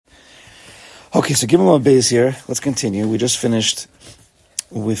Okay, so give him a base here. Let's continue. We just finished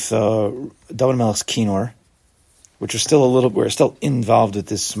with David Melech's Kinor, which is still we're still involved with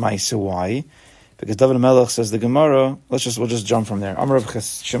this Maisa. Why? Because David Melech says the Gemara. We'll just jump from there. Amar of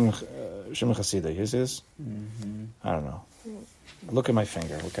Shimon Chasida. Here's this. I don't know. Look at my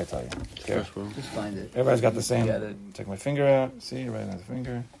finger. What can I tell you? Just find it. Everybody's got the same. Take my finger out. See, everybody has a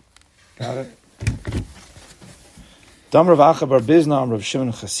finger. Got it. Dam Rav Acha Bar Bizna, Rav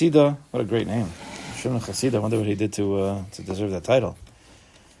Shimon Chasida. What a great name, Shimon Chasida. I wonder what he did to deserve that title.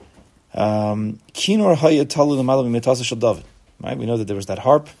 Kinor Haya Talu L'Malav Mitasa Shel David. Right, we know that there was that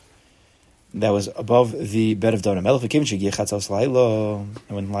harp that was above the bed of David Melech. It came Shegi Chatzos Lailo,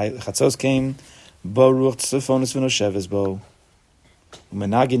 and when Chatzos came, Baruch Tzifonis V'Nosheves Bo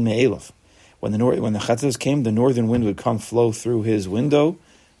Menagin Me'elov. When the Chatzos came, the northern wind would come flow through his window,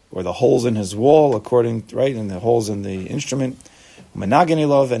 or the holes in his wall, and the holes in the instrument. Menagin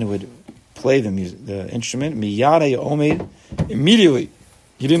Elov, and it would play the instrument. Miyad Omed, immediately.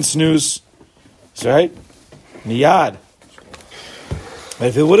 He didn't snooze. That's right? Miyad. But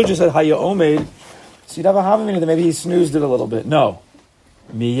if it would have just said Haya Omed, so you'd have a havamina that maybe he snoozed it a little bit. No.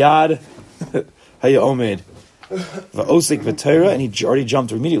 Miyad Haya Omed. Va'osik v'Torah, and he already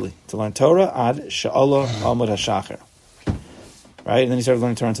jumped immediately to learn Torah ad sha'ala amud hashachar. Right? And then he started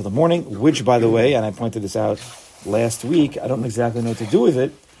learning Torah until the morning, which, by the way, and I pointed this out last week, I don't exactly know what to do with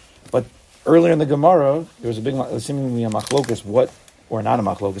it, but earlier in the Gemara, there was seemingly a machlokus, or not a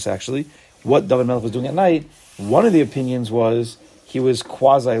machlokus actually, what David Melech was doing at night. One of the opinions was he was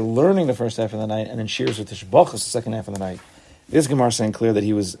quasi-learning the first half of the night, and then shears with Tishbachas the second half of the night. This Gemara is saying clear that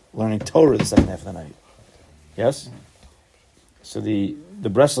he was learning Torah the second half of the night. Yes? So the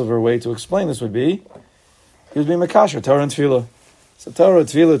Breslover way to explain this would be, he was being Makasher, Torah and Tefillah. So Torah,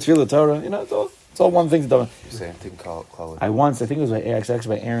 Tefillah, Torah, it's all one thing to do. Same thing, call it. I think it was by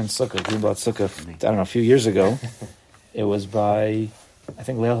Aaron Sukkah, Greenblatt Sukkah, I don't know, a few years ago. It was by, I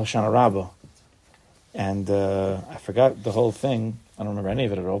think, Leil Hoshana Rabbah. And I forgot the whole thing. I don't remember any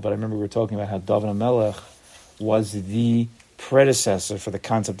of it at all, but I remember we were talking about how David Melech was the predecessor for the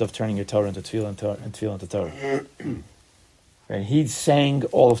concept of turning your Torah into Tefillah and Tefillah into Torah. Right? He sang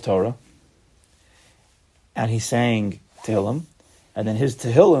all of Torah, and he sang Tehillim, and then his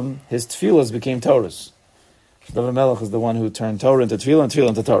Tehillim, his Tefillahs became Torahs. So David Melech is the one who turned Torah into Tefillah and Tefillah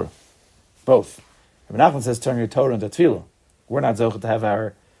into Torah. Both. Rabbi Nachman says turn your Torah into Tefillah. We're not zocheh to have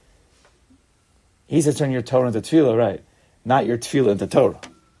our... He says turn your Torah into Tefillah, right. Not your Tefillah into Torah.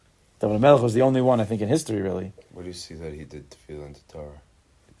 David Melech was the only one, I think, in history, really. Where do you see that he did Tefillah into Torah?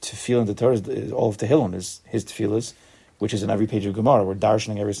 Tefillah into Torah is all of Tehillim, is his Tefillahs, which is in every page of Gemara. We're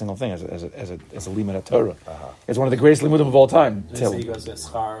darshaning every single thing as a limud of Torah. Uh-huh. It's one of the greatest limudim of all time. So he goes to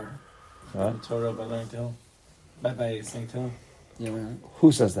schar Torah by learning Tehillim? By saying Tehillim? Yeah,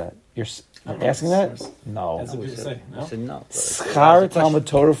 who says that? You're asking that? No. That's what people say. No? I said no. Schar Talmud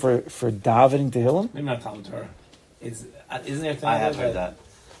Torah for davening Tehillim? Maybe not Talmud Torah. Isn't there a thing I have heard that.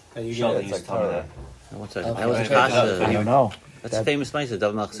 You Sheldon get used to tell me that. What's that? That was a kasha. I don't know. That's a famous place.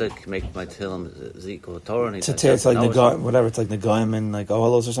 David Melech said, "Can make my Tehillim equal Torah." And it's like whatever. It's like Negoim and like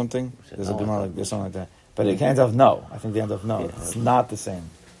Ohalos or something. There's a Gemara like something like that. But it ends off no. I think the end of no. It's not the same.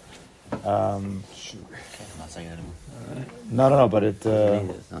 I'm not saying it anymore. No. But it. I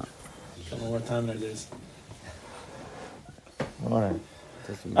don't know what time it is. All right.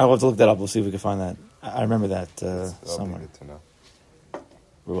 I'll have to look that up. We'll see if we can find that. I remember that somewhere. Good to know.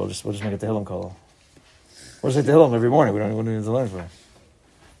 We'll just make it Tehillim call. We'll just say Tehillim every morning. We don't need to learn for it.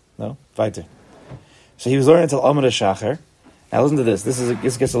 No? Weiter. So he was learning until Amud HaShachar. Now listen to this.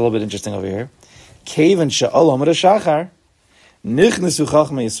 This gets a little bit interesting over here. Kevan Sha'al Amud HaShachar Nichnesu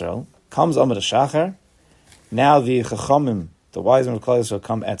Chachmei Yisrael. Comes Amud HaShachar. Now the Chachamim, the wise men of Klal Yisrael,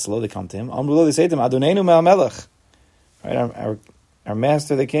 come Etzlo. They come to him. Amrulo, they say to him, Adonenu Me'al Melech. Right, our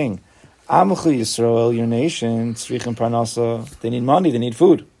master, the king. Amchu Yisrael, your nation, Tzrichim Parnasa, they need money, they need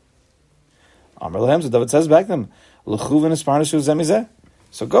food. Amr Lahem, so David says back to them, L'chuven Esparnasu Zemizeh.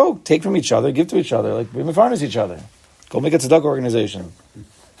 So go, take from each other, give to each other, like we mefarnas each other. Go make a tzedakah organization.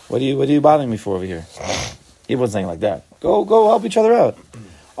 What are you bothering me for over here? He wasn't saying like that. Go help each other out.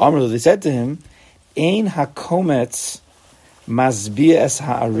 Amr, they said to him, Ein hakometz mazbia es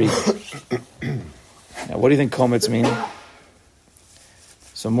ha'ari. Now, what do you think kometz mean?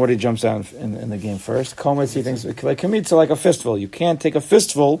 So Morty jumps out in the game first. Kometz, he thinks, like kometz, like a fistful. You can't take a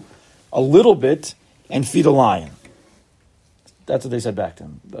fistful, a little bit, and feed a lion. That's what they said back to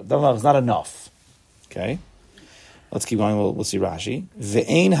him. It's not enough. Okay? Let's keep going. We'll see Rashi.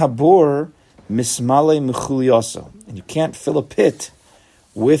 Ve'ein habor mismale mechulioso. And you can't fill a pit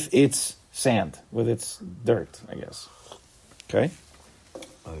with its sand, with its dirt, I guess. Okay?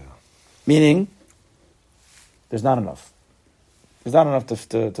 Oh, yeah. Meaning, there's not enough. There's not enough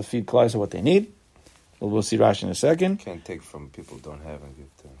to feed Klai what they need. We'll see Rashi in a second. Can't take from people who don't have and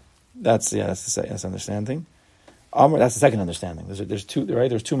give to them. That's the understanding. That's the second understanding. There's two, right?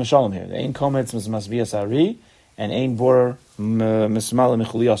 There's two mashalim here. Ein kometz masvias ari and ein bor mismala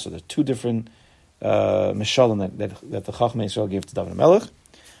mechuliyasa. There's two different mashalim that the Chachmei Yisrael gave to David HaMelech.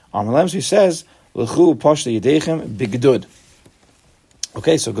 Amalem, so he says, l'chu pashta yedechem bigdud.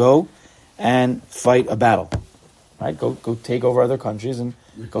 Okay, so go and fight a battle. Right? Go take over other countries and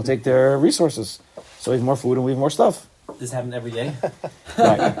go take their resources. So we have more food and we have more stuff. This happened every day.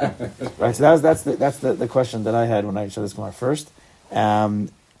 Right. So that's the question that I had when I showed this Gemara first, and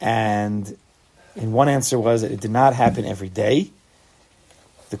in one answer was that it did not happen every day.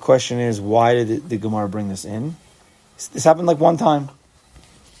 The question is, why did the Gemara bring this in? This happened like one time.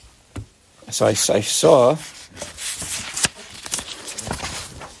 So I saw,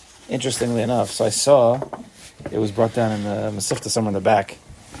 interestingly enough, it was brought down in the Masifta somewhere in the back.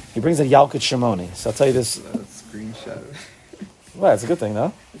 He brings a Yalkut Shimoni. So I'll tell you this. Screenshot. Well, it's a good thing,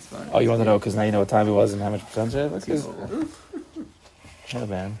 though. It's fine. Oh, you want to know because now you know what time it was and how much percentage? That's good. Oh,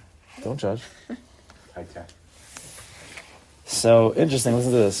 man. Don't judge. Okay. So, interesting.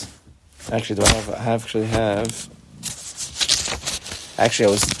 Listen to this. Actually, I was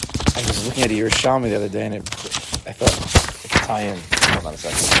looking at a Yerushalmi the other day and I thought it could tie in. Hold on a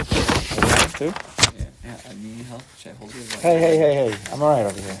second. Hold on, too? Yeah, I need help. Should I hold you? Hey. I'm all right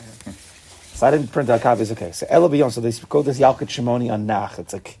over here. So I didn't print out copies. Okay, so Ela B'Yom. So they quote this Yalkut Shimoni on Nach.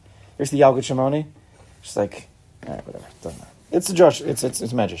 It's like, here's the Yalkut Shimoni. Just like, all right, whatever. Doesn't matter. It's a Josh. It's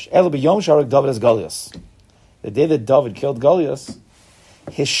Medrash. Ela B'Yom Sharek David as Goliath. The day that David killed Goliath,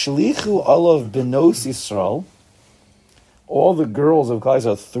 Hishlichu Olav Benos Yisrael. All the girls of Klal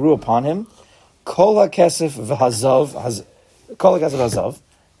Yisrael threw upon him. Kol HaKesef V'Hazav. Kol HaKesef V'Hazav.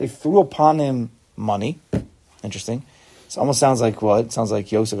 They threw upon him money. Interesting. It almost sounds like what? It sounds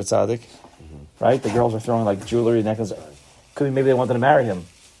like Yosef Atzadik. Right? The girls were throwing like jewelry, necklaces. Could be maybe they wanted to marry him.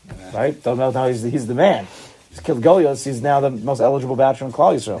 Right? Don't know now he's the man. He's killed Goliath. He's now the most eligible bachelor in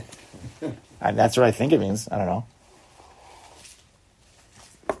Klal Yisrael. And that's what I think it means. I don't know.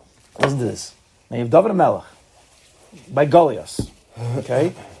 Listen to this. Now you have David HaMelech by Goliath.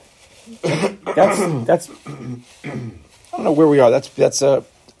 Okay? That's I don't know where we are. That's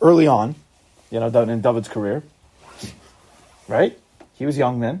early on, in David's career. Right? He was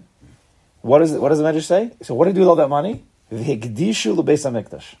young then. What does the Medrash say? So what did he do with all that money? V'hekdishu l'beis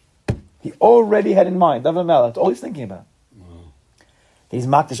hamikdash. He already had in mind, David HaMelech, that's all he's thinking about. He's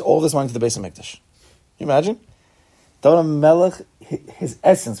makdish all this money to the Beis Hamikdash. Can you imagine? David HaMelech, his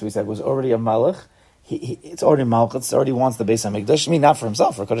essence, we said, was already a Melech. It's already Malchut. It already wants the Beis Hamikdash. I mean, not for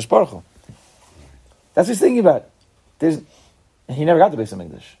himself, for Kodesh Baruch Hu. That's what he's thinking about. And he never got the Beis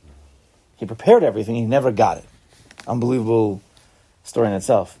Hamikdash. He prepared everything. He never got it. Unbelievable story in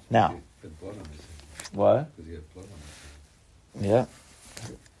itself. Now, what? Because he had blood on Yeah.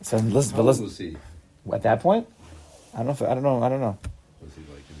 So listen, How old was he? At that point, I don't know. Was he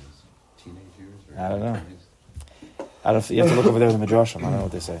like in his teenage years? Or I don't know. 20s? You have to look over there in the Midrashim. I don't know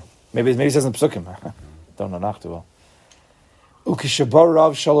what they say. Maybe it says in Psukim. Don't know Nach too well. Ukishabar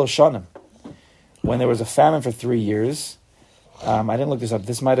Rav Shalosh Shanim. When there was a famine for 3 years, I didn't look this up.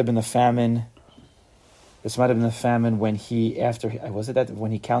 This might have been the famine. This might have been the famine when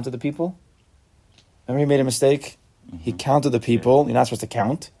when he counted the people. Remember he made a mistake. He counted the people. You're not supposed to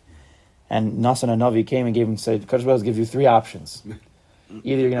count. And Nasan Hanavi came and said, Kodesh Baruch Hu gives you 3 options.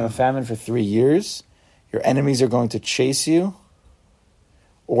 Either you're going to have a famine for 3 years, your enemies are going to chase you,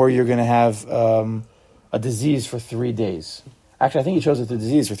 or you're going to have a disease for 3 days. Actually, I think he chose the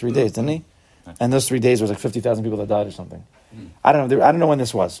disease for 3 days, didn't he? And those 3 days, there was like 50,000 people that died or something. I don't know. I don't know when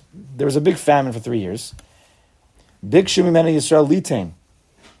this was. There was a big famine for 3 years. Big Shemimena Yisrael litain,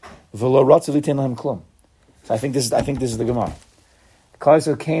 v'lo ratzu litain lahem klum. So I think this is the Gemara. Klal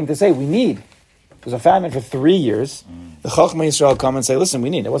Yisrael came to say, we need. There's a famine for 3 years. The Chachmei Yisrael come and say, listen,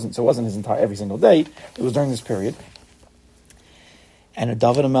 we need. It wasn't every single day. It was during this period. And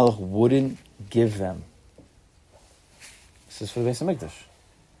David HaMelech wouldn't give them. This is for the Beis Hamikdash.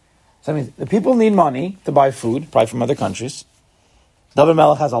 So I mean, the people need money to buy food, probably from other countries. David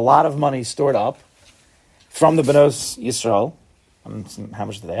HaMelech has a lot of money stored up from the Benos Yisrael. I mean, how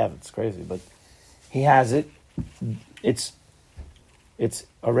much do they have? It's crazy, but he has it. It's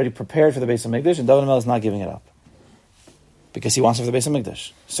already prepared for the Beis Hamikdash, and David HaMelech is not giving it up because he wants it for the Beis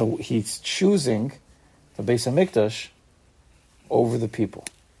Hamikdash. So he's choosing the Beis Hamikdash over the people.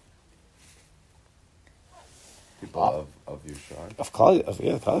 People of Yishar. Of Klal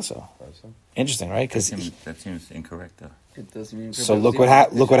Yisrael. Interesting, right? Because that seems incorrect, though. It doesn't mean. So look what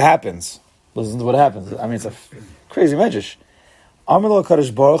happens. Listen to what happens. I mean, it's a crazy medrash. Amar lo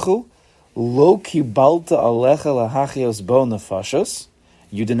Kadosh Baruch Hu, lo kibalta alecha lahachios bo nefashos.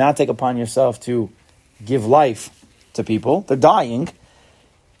 You did not take upon yourself to give life to people. They're dying,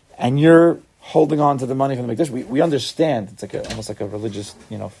 and you're holding on to the money from the mikdash. We understand. It's like almost like a religious,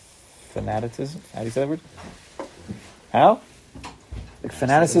 fanaticism. How do you say that word? How? Like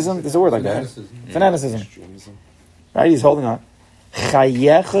fanaticism? There's a word like that. Fanaticism. Right? He's holding on.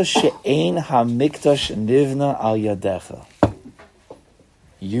 Chayecha she'ein hamikdash nivna al yadecha.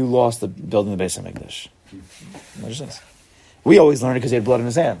 You lost the building the base of Mikdash. We always learn it because he had blood in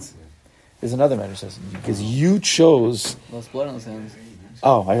his hands. There's another matter says because you chose. Lost blood on his hands.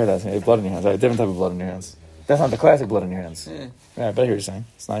 Oh, I heard that. You had blood in your hands. Right, different type of blood in your hands. That's not the classic blood in your hands. Yeah, but I hear you saying.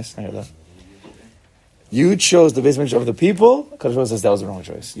 It's nice. I hear that. You chose the base of Mikdash over the people. Because Rosh says that was the wrong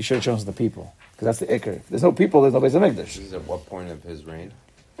choice. You should have chosen the people because that's the ikr. If there's no people, there's no base of Mikdash. This is at what point of his reign?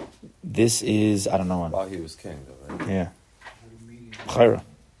 This is I don't know when. While he was king, though, right? Yeah. Chayra.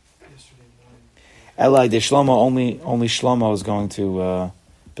 Eli de Shlomo, only Shlomo is going to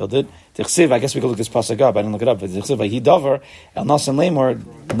build it. Tichsiv, I guess we could look this pasuk up. I didn't look it up. But Tichsiv, he davar el nasan lemor.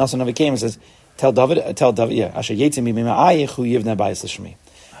 Nasan Navi came and says, "Tell David, yeah, Asher yetzim mimima ayich hu yivnei bayis l'shmi."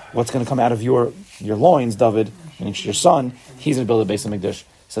 What's going to come out of your loins, David, meaning your son? He's going to build a base of Mikdash.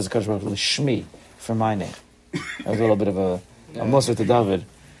 Says the Kadosh Baruch Hu, Shmi, for my name. That was a little bit of a musar to David.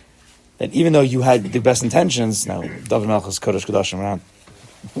 That even though you had the best intentions, now David Melech is Kodesh Kodashim.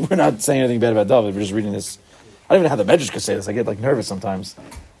 We're not saying anything bad about David. We're just reading this. I don't even know how the Medrash could say this. I get nervous sometimes,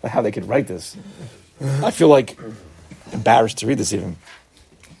 like how they could write this. I feel embarrassed to read this even.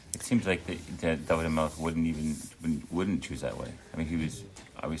 It seems like that David Melech wouldn't choose that way. I mean, he was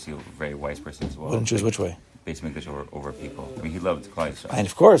obviously a very wise person as well. Wouldn't choose which way? Based Mikdash over people. I mean, he loved Klal Yisrael. And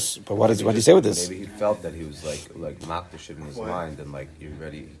of course, but what do you say with this? Maybe he felt that he was like makdish in his mind, and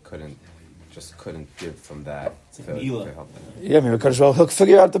he couldn't give from that to help them. Yeah, maybe he'll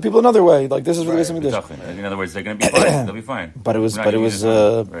figure out the people another way. Like this is really something. In other words, they're going to be fine. They'll be fine. But apparently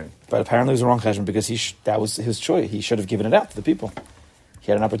it was a wrong cheshbon because that was his choice. He should have given it out to the people.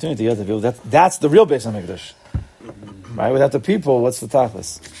 He had an opportunity to the people. That's the real base of Mikdash. Right? Without the people, what's the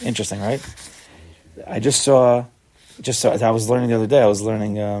tachlis? Interesting, right? I saw. I was learning the other day. I was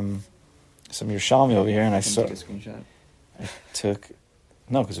learning some Yerushalmi over here, and I saw. Take a screenshot.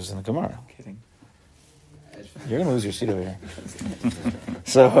 No, because it was in the Gemara. I'm kidding. You're going to lose your seat over here.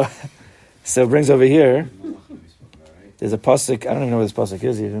 So it brings over here. There's a pasuk. I don't even know what this pasuk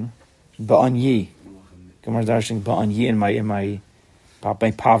is even. Ba'an yi. Gemara's darshing ba'an yi in my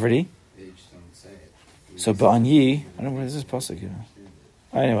poverty. So ba'an yi. I don't know what is this pasuk.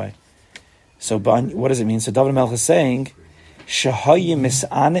 Anyway. So what does it mean? So David Melech is saying, "Shahayi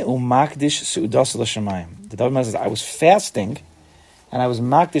misane umakdish suudas l'shamayim." The David Melech says, "I was fasting, and I was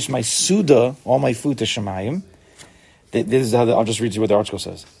makdish my suda, all my food to Shemayim." This is how I'll just read you what the article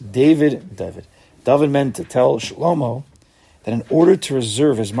says. David meant to tell Shlomo that in order to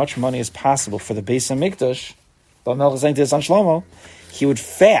reserve as much money as possible for the Beis Hamikdash, David Melech is saying to his son Shlomo, he would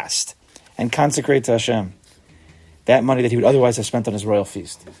fast and consecrate to Hashem that money that he would otherwise have spent on his royal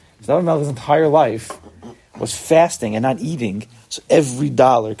feast. So David Melech's entire life was fasting and not eating, so every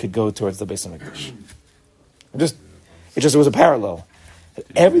dollar could go towards the Beis Hamikdash. It was a parallel.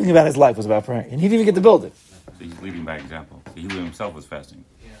 Everything about his life was about prayer, and he didn't even get to build it. So he's leading by example. He himself was fasting.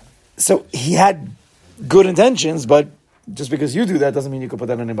 So he had good intentions, but just because you do that doesn't mean you can put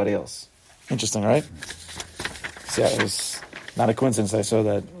that on anybody else. Interesting, right? So it was not a coincidence. I saw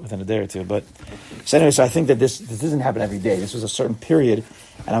that within a day or two. But so I think that this doesn't happen every day. This was a certain period,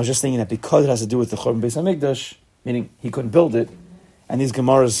 and I was just thinking that because it has to do with the Churban Beis Hamikdash, meaning he couldn't build it, and these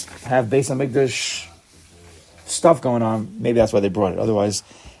Gemaras have Beis Hamikdash stuff going on, maybe that's why they brought it. Otherwise,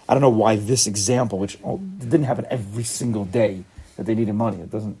 I don't know why this example, which didn't happen every single day, that they needed money.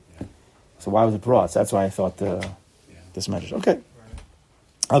 It doesn't. So why was it brought? So that's why I thought this message. Okay.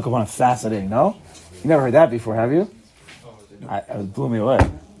 Al-Kawana, fascinating, no? You never heard that before, have you? It blew me away.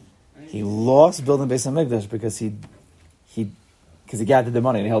 He lost building Beis Hamikdash because he gathered the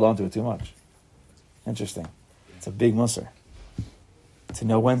money and he held on to it too much. Interesting. It's a big musar. To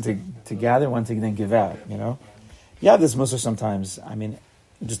know when to gather, when to then give out, Yeah, this musar sometimes,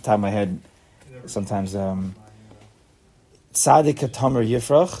 just top of my head, sometimes, Tzadik Katamer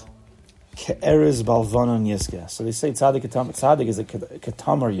Yifrach, Ke'erez Balvanon Yizke. So they say Tzadik is a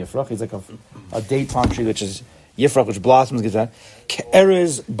Katamer Yifrach. He's like a date palm tree, which is Yifrach, which blossoms, gives out.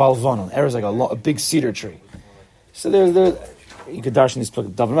 Ke'erez Balvanon. Erez is like a big cedar tree. So there, you could darshan these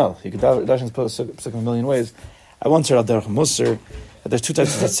David Melech. You could darshan this in a million ways. I once heard al derech musar that there's two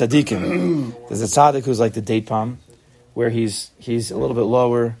types of tzaddikim. There's a tzaddik who's like the date palm, where he's a little bit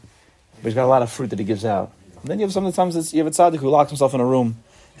lower, but he's got a lot of fruit that he gives out. And then you have sometimes you have a tzaddik who locks himself in a room.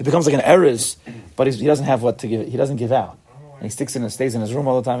 It becomes like an erez, but he doesn't have what to give. He doesn't give out, and he stays in his room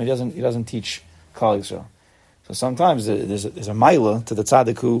all the time. He doesn't teach Klal Yisrael. So sometimes there's a maila to the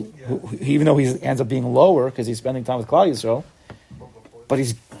tzaddik who even though he ends up being lower because he's spending time with Klal Yisrael, but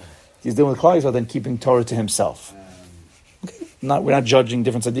he's dealing with Klal Yisrael, then keeping Torah to himself. Okay. We're not judging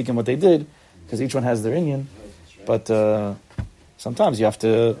different tzaddikim what they did because each one has their inyan, but sometimes you have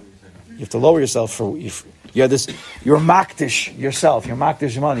to lower yourself for. You're makdish yourself. You're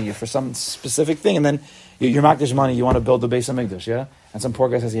makdish money for some specific thing, and then you're makdish money. You want to build the base of Mikdash, yeah. And some poor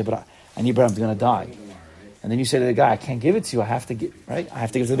guy says, "Yeah, but I need bread. I'm going to die." And then you say to the guy, "I can't give it to you. I have to give right. I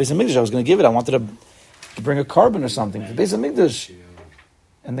have to give it to the base of Mikdash. I was going to give it. I wanted to bring a carbon or something to the base of Mikdash."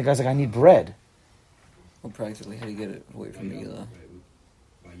 And the guy's like, "I need bread." Well, practically, how do you get it away from Elah?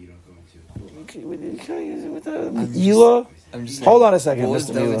 Elah. Hold on a second, What was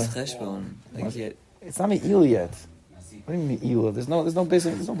Mr. David's Elah. cheshbon? Like, yet, It's not Me'ila yet. What do you mean Me'ila? There's no big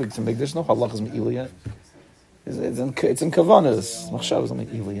thing. There's no halachas Me'ila yet. It's in Kavanas. Machshav is not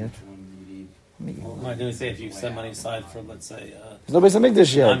Me'ila yet. Why do we say if you set money aside for, let's say, There's no base of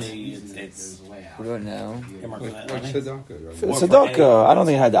Mikdash yet. money, it's what about now? Like money? tzedakah, right?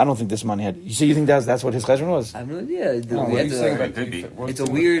 Tzedakah. I don't think this money had. So you think that's what his cheshbon was? I have no idea. No, We what had Are you to- saying It could be. it's a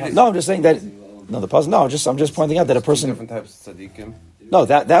weird. No, I'm just saying that. No, the puzzle. No, I'm just pointing out that a person. Different types of tzaddikim. No,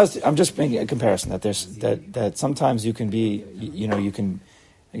 that was. I'm just making a comparison that there's that sometimes you can be. You can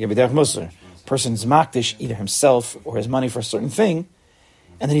be derech musar. Person's makdish either himself or his money for a certain thing,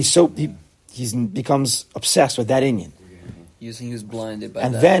 and then he becomes obsessed with that inyan. You think he was blinded by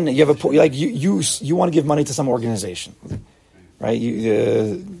And that. then you have you want to give money to some organization, right?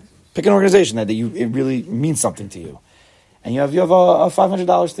 You pick an organization that it really means something to you, and you have a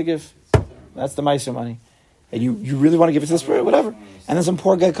 $500 to give. That's the meiser money, and you really want to give it to this person, whatever. And then some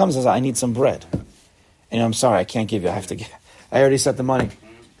poor guy comes and says, "I need some bread," and I'm sorry, I can't give you. I have to get. I already set the money.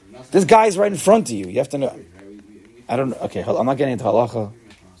 This guy's right in front of you. You have to know. I don't. Okay, I'm not getting into halacha.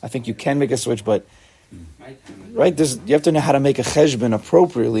 I think you can make a switch, but. Right, you have to know how to make a cheshbon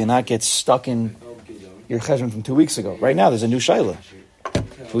appropriately and not get stuck in your cheshbon from 2 weeks ago. Right now, there's a new shaila.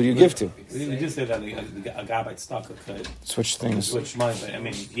 Who do you give to? We just say that a guy by stocker could Switch things. switch money, but I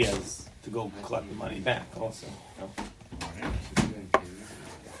mean, he has to go collect the money back also.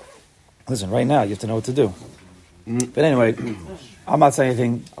 Listen, right now, you have to know what to do. But anyway, I'm not saying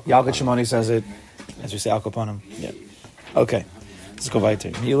anything. Yalkut Shimoni says it. As we say, Al Kaponim. Yeah. Okay. Let's go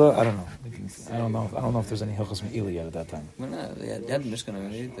weiter. Mila, I don't know. I don't know if there's any hilchos me'ila yet at that time. Well, no, they had Mishkan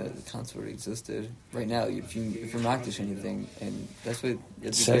already. The concept already existed. Right now, if you're makdish anything, and that's what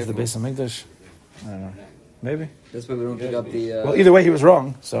It says the base of Mikdash. I don't know. Maybe. That's why we don't pick up the. Well, either way, he was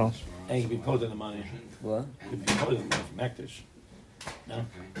wrong. So And he could be posting the money. What? He could be posting the money from Mektish. No?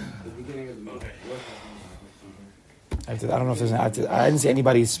 I don't know if there's. I didn't see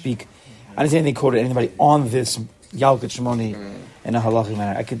anybody speak. I didn't see anything quoted anybody on this Yalkut Shimoni in a halachic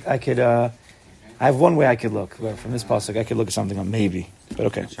manner. I have one way I could look from this pasuk. I could look at something on maybe, but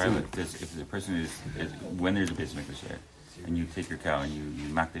okay. Charlotte, if the person is when there's a base mikdash there, and you take your cow and you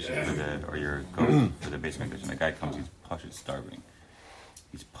makdash it or your goat for the base mikdash, and the guy comes, he's pashut starving.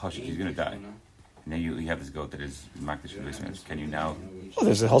 He's going to die. And then you have this goat that is makdash for the base mikdash. Can you now? Well,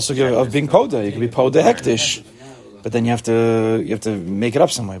 there's a whole sugya of being poda. You can be poda hektish, but then you have to make it up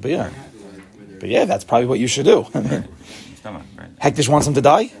some way. But yeah, that's probably what you should do. Stomach, right? Hektish wants him to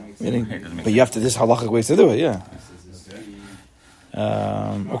die. But you have to, this halachic ways to do it, yeah.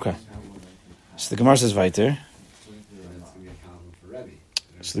 Okay. So the Gemara says weiter.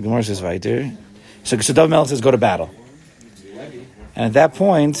 So David Melech says go to battle. And at that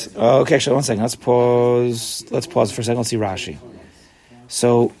point, okay, actually, 1 second. Let's pause for a second. Let's see Rashi.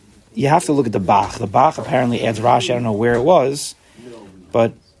 So you have to look at the Bach. The Bach apparently adds Rashi. I don't know where it was,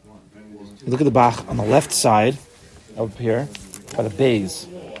 but you look at the Bach on the left side, up here, by the bays.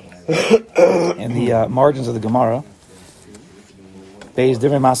 In the margins of the Gemara, Beis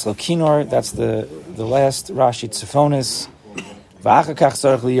Divrei Masel Kinor. That's the last Rashi Tzifonis. V'achakach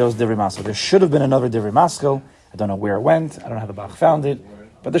tzarich liyos Divrei Masel. There should have been another Divrei Masel. I don't know where it went. I don't know how the Bach found it,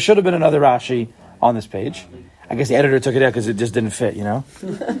 but there should have been another Rashi on this page. I guess the editor took it out because it just didn't fit.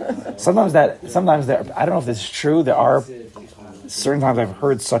 Sometimes there. I don't know if this is true. There are certain times I've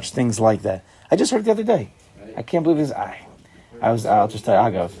heard such things like that. I just heard it the other day. I can't believe this. I'll just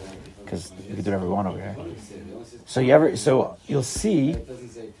tell you, Agav, because you can do whatever you want over here. So you'll see,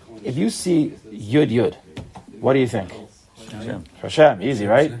 if you see Yud, what do you think? Hashem, easy,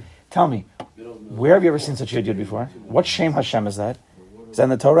 right? Tell me, where have you ever seen such Yud before? What Shem Hashem is that? Is that in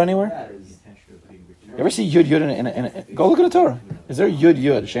the Torah anywhere? You ever see Yud Yud in a go look at the Torah? Is there Yud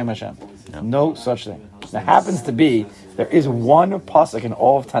Yud Shem Hashem? No such thing. There happens to be, there is one pasuk in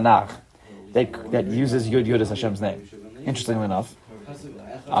all of Tanakh that uses Yud Yud as Hashem's name. Interestingly enough,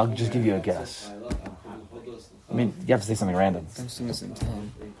 I'll just give you a guess. I mean, you have to say something random. I'm still missing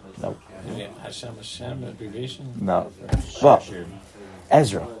Tom. No. Hashem, abbreviation? No. Well,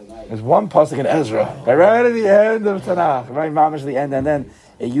 Ezra. There's one pasuk in Ezra, right at the end of Tanakh, right mamash at the end, and then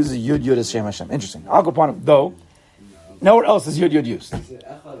it uses Yud Yud as Shem Hashem. Interesting. I'll go upon it, though. Nowhere else is Yud Yud used.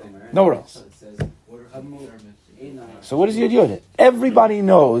 Nowhere else. So what is Yud Yud? Everybody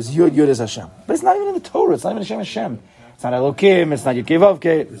knows Yud Yud is Hashem. But it's not even in the Torah. It's not even Hashem Hashem. It's not Elokim. It's not Yud Kei Vav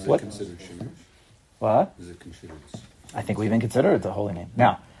Kei. What? Considered Shemesh? What? Is it considered? I think we even consider it the holy name.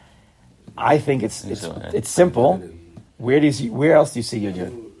 Now, I think it's simple. Where else do you see Yud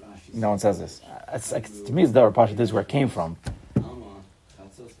Yud? No one says this. It's like, to me, it's the Pasha. This is where it came from.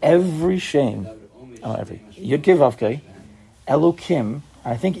 Every Shem, Yud Kei Vav Kei, Elokim.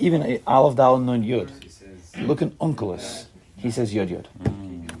 I think even Aleph Dal Nun Yud. Look in Unkelus. He says Yud Yud.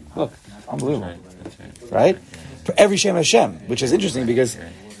 Look, unbelievable, right? For every Shem Hashem, which is interesting because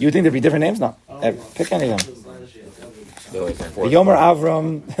you would think there'd be different names. No, pick any of them. The Yomer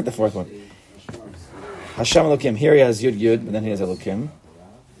Avram, the fourth one. Hashem Elokim. Here he has Yud Yud, but then he has Elokim.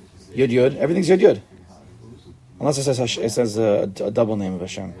 Yud Yud. Everything's Yud Yud, unless it says a double name of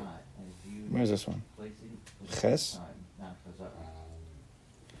Hashem. Where's this one? Ches.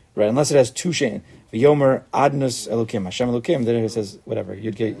 Right, unless it has two Shem. The Yomer Adnus Elokim, Hashem Elokim. Then it says whatever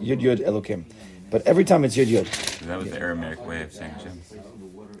Yud Yud Elokim. But every time it's Yud Yud. So that was the Aramaic way of saying Hashem.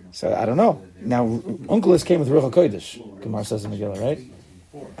 So I don't know. Now, Unkelus came with Ruach HaKodesh. Gemara says in Megillah, right?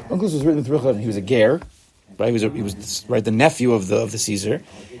 Unkelus was written with Ruach HaKodesh. He was a ger, right? He was right the nephew of the Caesar,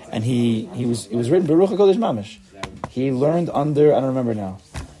 and he was written by Ruach HaKodesh Mamish. He learned under, I don't remember now.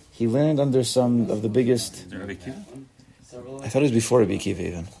 He learned under some of the biggest. I thought it was before Rabbi Akiva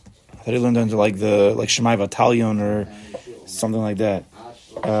even. I thought he learned under like Shemai Vatalion or something like that.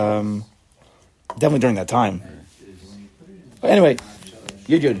 Definitely during that time. But anyway,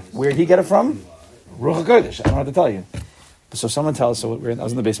 Yud Yud. Where did he get it from? Ruach HaKodesh. I don't know how to tell you. So someone tells. So I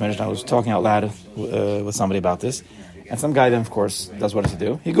was in the basement and I was talking out loud with somebody about this, and some guy then, of course, does what does he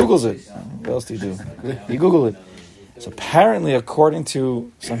do? He Googles it. What else do you do? He Googled it. So apparently, according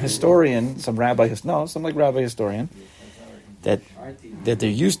to some historian, some rabbi historian, that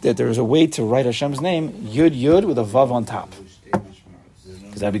there is a way to write Hashem's name Yud Yud with a Vav on top,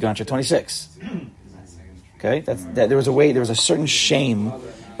 because that'd be Gancha 26. Okay, that there was a way. There was a certain shame.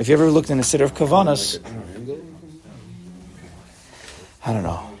 If you ever looked in the Siddur of Kavanas, I don't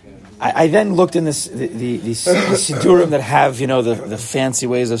know. I then looked in the Siddurim that have the fancy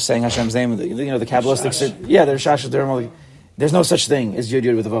ways of saying Hashem's name. The Kabbalistic. Yeah, there's Shashadurim. There's no such thing as Yud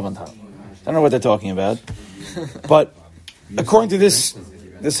Yud with a Vav on top. I don't know what they're talking about, but according to this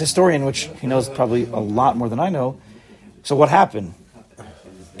historian, which he knows probably a lot more than I know, so what happened?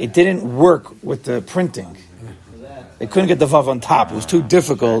 It didn't work with the printing. They couldn't get the Vav on top. It was too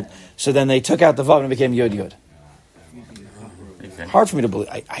difficult. So then they took out the Vav and it became Yod Yod. Hard for me to believe.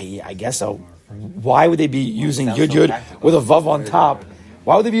 I guess so. Why would they be using Yod Yod with a Vav on top?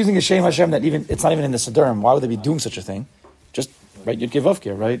 Why would they be using a Shem Hashem that it's not even in the Siddurim? Why would they be doing such a thing? Just right Yod Kei Vav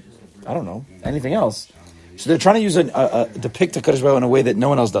Kei, right? I don't know. Anything else. So they're trying to use depict a Kadosh Baruch Hu in a way that no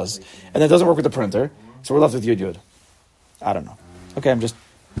one else does. And that doesn't work with the printer. So we're left with Yod Yod. I don't know. Okay, I'm just...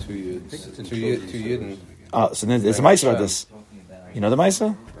 Two Yidden. So there's a Maisa about this. You know the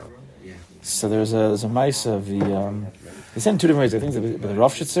Maisa? So there's a Maisa of the... they said in two different ways. I think it's the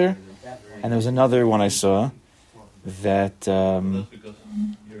Rafshitzer, and there was another one I saw that...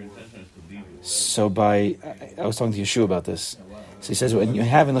 so I was talking to Yeshua about this. So he says, when you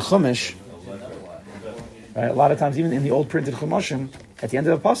have in the Chumash, right, a lot of times, even in the old printed Chumashim, at the end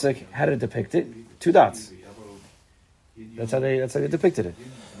of the pasuk, how did it depict it? 2 dots. That's how they depicted it.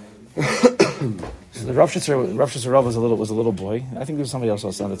 So the Rav Shitzer Rav was a little boy. I think there was somebody else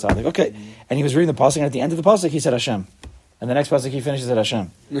on the tzaddik. Okay, and he was reading the pasuk, and at the end of the pasuk, he said Hashem, and the next pasuk he finishes at Hashem.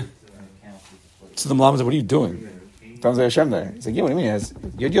 So the Malam said, "What are you doing?" Sounds like Hashem there. He's like, "Yeah, what do you mean? It has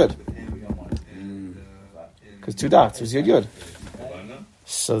Yud Yud." Because 2 dots was Yud Yud.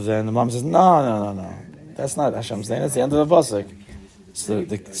 So then the Malam says, "No. That's not Hashem's name. That's the end of the pasuk." So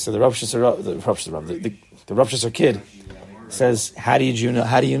the Rav Shitzer kid says, "How do you know?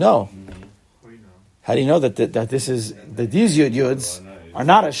 How do you know? How do you know that these Yud Yuds are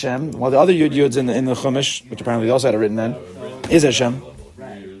not Hashem, while the other Yud Yuds in the Chumash, which apparently they also had it written then, is Hashem?"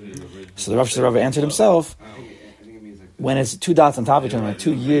 So the Rav Shitzer Rav answered himself, when it's 2 dots on top of each other, like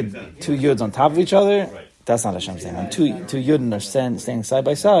two Yuds on top of each other, That's not Hashem's name. When two Yudin are standing side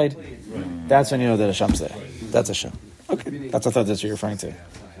by side, that's when you know that Hashem's there. That's Hashem. Okay, that's what I thought that's what you're referring to.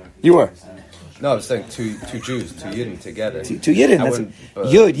 You were. No, I was saying two Jews, two Yidden together. Two Yidden. That's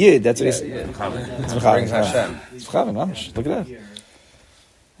Yud. That's what he's. It's Mechaven. Hashem. It's Mechaven, mamish. Look at that.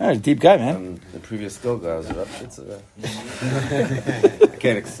 All right, deep guy, man. The previous skill guy was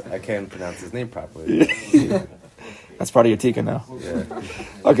I can't pronounce his name properly. That's part of your tika now. Yeah.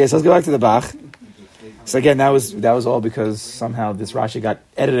 Okay, so let's go back to the Bach. So again, that was all because somehow this Rashi got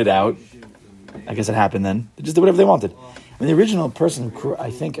edited out. I guess it happened then. They just did whatever they wanted. I mean, the original person, I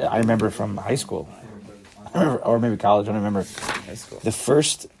think, I remember from high school, or maybe college, I don't remember. High school.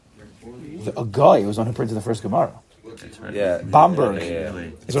 A guy was the one who printed the first Gemara. Yeah. Bamberg. Yeah.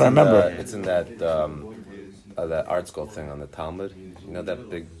 That's what I remember. It's in that art school thing on the Talmud. You know that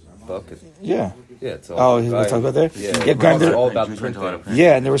big book? Yeah. Yeah, it's all we talk about there? Yeah, Graham, it's all about printing.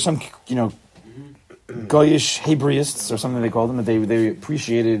 Yeah, and there were some, Goyish Hebraists or something they called them, that they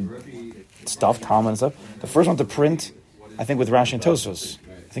appreciated stuff, Talmud and stuff. The first one to print, I think, with Rashi and Tosfos.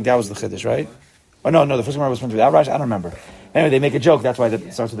 I think that was the Chiddush, right? Oh, no, the first one was printed without Rashi. I don't remember. Anyway, they make a joke. That's why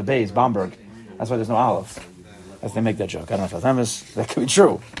it starts with the Bays, Bamberg. That's why there's no Aleph. That's they make that joke. I don't know if that's that could be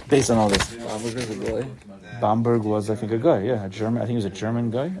true, based on all this. Bamberg was a guy. Bamberg was, I think, a guy. Yeah, a German. I think he was a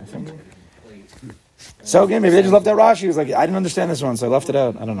German guy, I think. So again, maybe they just left out Rashi. He was like, I didn't understand this one, so I left it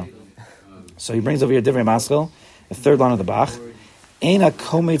out. I don't know. So he brings over here Divrei Maskil, the third line of the Bach. Eina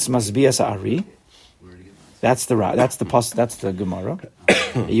kometz masbias ari. That's the Gemara.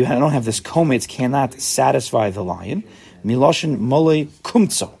 You don't have this kometz cannot satisfy the lion. Miloshin mole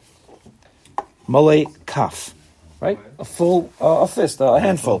kumtso. Mole kaf. Right? A full, a fist, a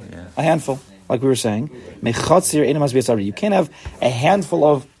handful. A handful, like we were saying. Mechatzir eina masbias ari. You can't have a handful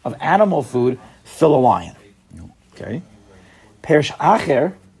of animal food fill a lion. Okay? Perish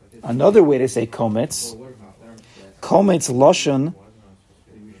acher, another way to say kometz loshon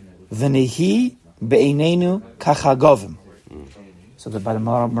v'nehi be'einenu kachagovim. So that by the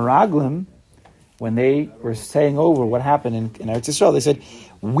Meraglim, when they were saying over what happened in Eretz Yisrael, they said,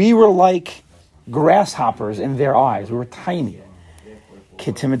 we were like grasshoppers in their eyes. We were tiny.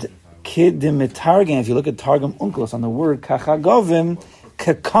 Kidimitargen, if you look at Targum Unclus on the word kachagovim,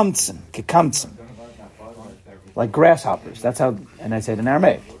 kekamtsim. Like grasshoppers. That's how, and I said in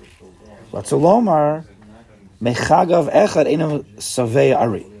Aramaic. Latzolomar mechagav echad enam savei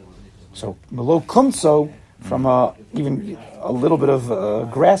ari. So melo kumtso, from even a little bit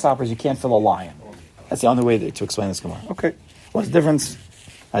of grasshoppers, you can't fill a lion. That's the only way to explain this Gemara. Okay, what's the difference?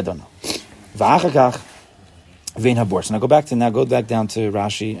 I don't know. V'achakach vein habor. So now go back down to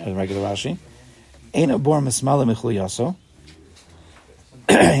Rashi, regular Rashi. Ein habor mismala michul yaso.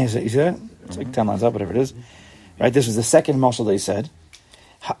 You see that? It's like 10 lines up, whatever it is. Right, this was the second mashal they said.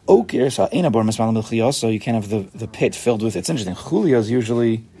 Ha'okir, so ein habor mismala michul yaso. You can't have the pit filled with. It's interesting. Chulia is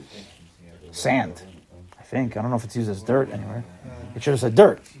usually sand. I don't know if it's used as dirt anywhere. It should have said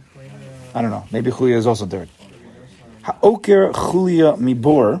dirt. I don't know. Maybe chulia is also dirt. Ha'okir chulia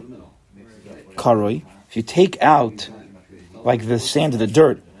mibor karoi. If you take out like the sand or the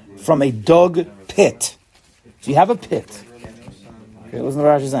dirt from a dug pit. So you have a pit. Okay, listen to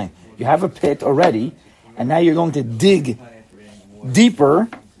what Rashi's saying. You have a pit already, and now you're going to dig deeper.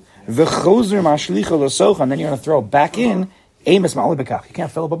 V'chozer mashlicha l'socha, and then you're going to throw it back in. Amos ma'ali bekach. You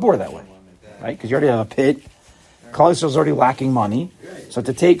can't fill up a bore that way. Right? Because you already have a pit. Klal Yisrael is already lacking money. So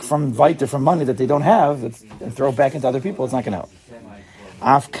to take from Vita, from money that they don't have, and throw it back into other people, it's not going to help.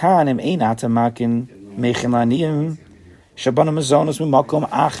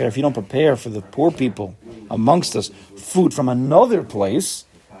 If you don't prepare for the poor people amongst us food from another place,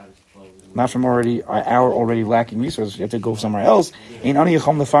 not from our already lacking resources, you have to go somewhere else. We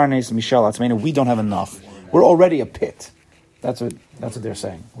don't have enough. We're already a pit. That's what they're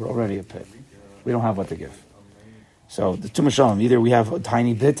saying. We're already a pit. We don't have what to give. So the two mashalim, either we have a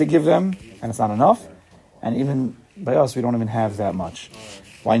tiny bit to give them, and it's not enough, and even by us, we don't even have that much.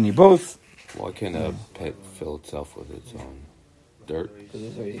 Why need both? Why can't a pit fill itself with its own dirt? Because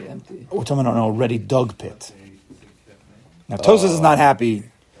it's already empty. We're talking about an already dug pit. Now Tosas is not happy.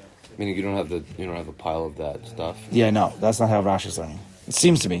 Meaning you don't have a pile of that stuff. Yeah, no, that's not how Rashi is saying. It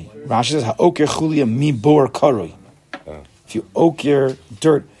seems to me. Rashi says ha'oker chulia mi bor karoi. If you oak your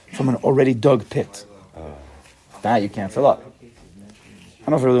dirt from an already dug pit, that you can't fill up. I don't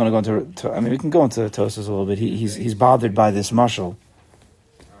know if we really want to go into. I mean, we can go into Tosas a little bit. He's bothered by this mashal.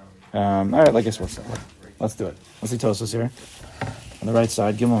 All right, I guess let's do it. Let's see Tosas here on the right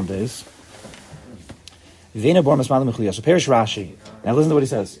side. Gimel days. Vena bor masmalim mechulia. So Perish Rashi. Now listen to what he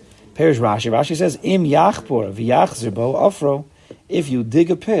says. Perish Rashi. Rashi says im yachpor v'yachzer bo afro. If you dig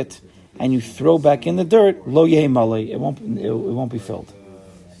a pit and you throw back in the dirt, lo yehi malei, it won't be filled.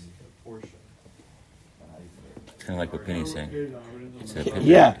 It's kind of like what Penny's saying. It's a pit.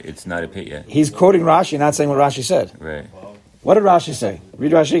 Yeah. It's not a pit yet. He's quoting Rashi, not saying what Rashi said. Right. What did Rashi say?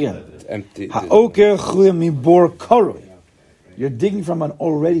 Read Rashi again. Empty. Ha'oker chli mibor karoi. You're digging from an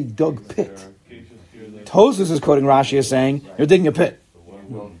already dug pit. Tosfos is quoting Rashi as saying, you're digging a pit.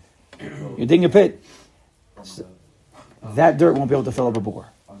 You're digging a pit. That dirt won't be able to fill up a bore.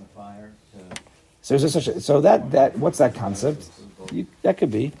 So that what's that concept? That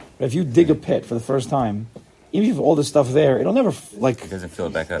could be. But if you dig a pit for the first time, even if you have all this stuff there, it'll never It doesn't fill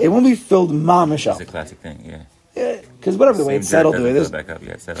it back up. It won't be filled mamish up. It's a classic thing, yeah. Yeah, because whatever the way it's settled, the way it is,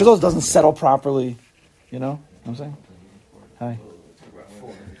 because it doesn't settle properly. You know what I'm saying? Hi.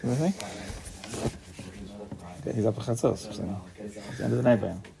 You with me? Okay, he's up at Chatzos. So it's the end of the night by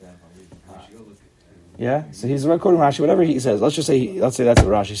him. Yeah, so he's quoting Rashi. Whatever he says, let's say that's what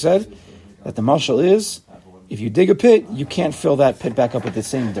Rashi said. That the mashal is, if you dig a pit, you can't fill that pit back up with the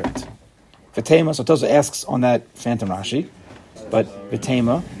same dirt. V'tema, so Tosa asks on that phantom Rashi, but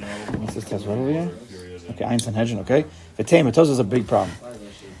v'tema, what's this test right over here? Okay, Ein Sanhedrin, okay? V'tema, Tosa is a big problem.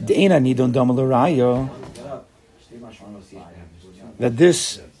 De'ena nidon dama l'rayo, that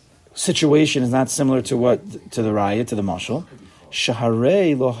this situation is not similar to the raya, to the mashal.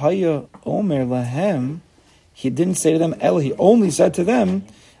 Shaharei lohaya omer lahem, he didn't say to them, he only said to them,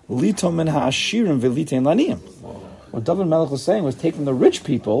 Lito min ha'ashirim v'litein laniyim. What David Melech was saying was take from the rich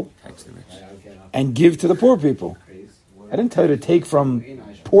people and give to the poor people. I didn't tell you to take from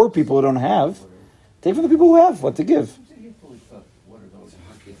poor people who don't have. Take from the people who have what to give.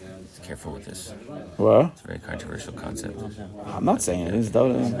 Careful with this. What? It's a very controversial concept. I'm not saying it is.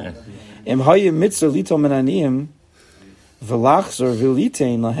 Im hayim mitzvah lito min aniyim v'lachzor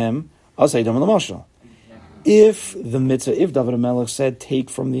v'litein lahem asay dam l'mashal. If David Melech said, take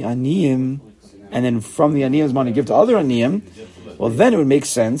from the aniyim, and then from the aniyim's money give to other aniyim, well, then it would make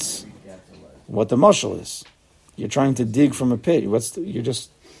sense what the mashal is. You're trying to dig from a pit. You're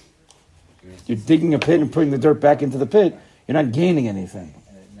digging a pit and putting the dirt back into the pit. You're not gaining anything.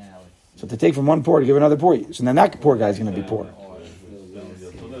 So to take from one poor to give another poor, so then that poor guy is going to be poor.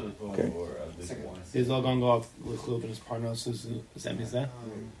 Okay. Is all going to go off with Chilv and his partners? Does that mean that?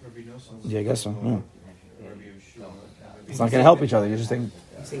 Yeah, I guess so. Yeah. It's not going to help each other. You're just saying.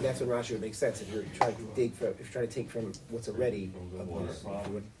 I think that's what Rashi would make sense if you're trying to to take from what's already from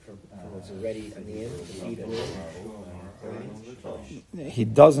what's already on the end. He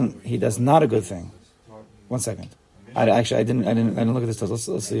doesn't. He does not a good thing. 1 second. I didn't look at this.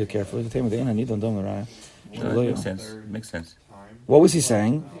 Let's see it carefully. The I need don't Makes sense. Makes sense. What was he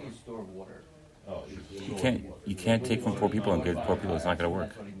saying? You can't take from poor people and give to poor people. It's not going to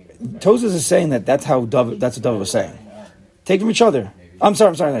work. Tosfos is saying that's what David was saying. Take from each other. I'm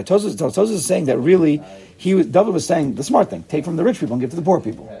sorry. Tosfos is saying that really, David was saying the smart thing: take from the rich people and give to the poor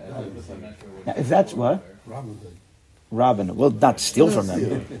people. Now, if that's what Robin, well, not steal from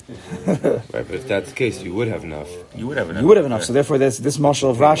them. Right, but if that's the case, you would have enough. You would have enough. So therefore, this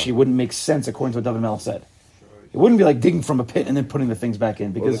mashal of Rashi wouldn't make sense according to what David Melech said. It wouldn't be like digging from a pit and then putting the things back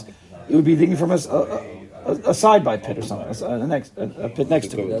in, because it would be digging from a side-by pit or something, a pit next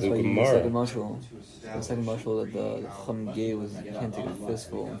to it. That's why you second mashal. The second mashal that the Chum gave was you can't take a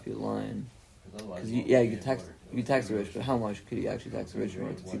fistful if you're lying. Because you tax the rich, but how much could you actually tax the rich in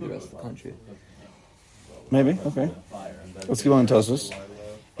order to feed the rest of the country? Maybe, okay. Let's keep on to Tosfos.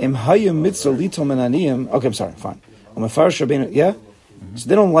 Im hayim mitzvah lito min aniyim. Okay, I'm sorry, fine. Yeah? So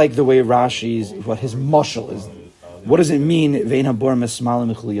they don't like the way Rashi's, what his mashal is. What does it mean, vein habor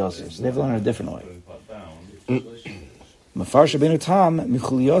mesmalim michuliyosah? So they have to learn it a different way. Mafar shabenu tam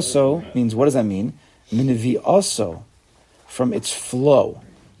michuliyoso means, what does that mean? Minivi also, from its flow.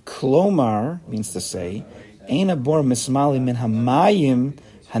 Klomar means to say, ein habor mesmalim min hamayim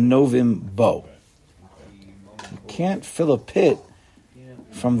hanovim bo. You can't fill a pit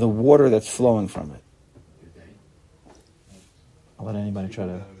from the water that's flowing from it. I'll let anybody try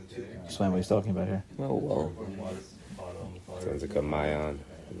to explain what he's talking about here. Oh, well. Sounds like a mayan.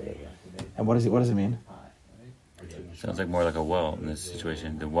 And what does it mean? Sounds like more like a well in this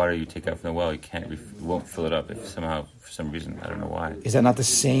situation. The water you take out from the well, you won't fill it up if somehow, for some reason, I don't know why. Is that not the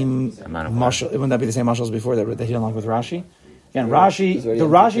same amount of mashal? Wouldn't that be the same mashal as before that he didn't like with Rashi? Again,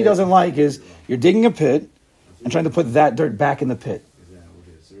 Rashi doesn't like is you're digging a pit and trying to put that dirt back in the pit.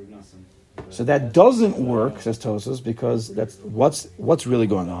 So that doesn't work, says Tosfos, because that's what's really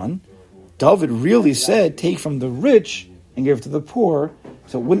going on. David really said, take from the rich and give to the poor,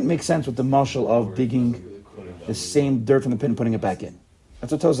 so it wouldn't make sense with the mashal of digging the same dirt from the pit and putting it back in.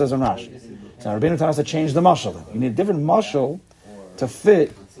 That's what Tosfos says on Rashi. So Rabbeinu Tam has to change the mashal. You need a different mashal to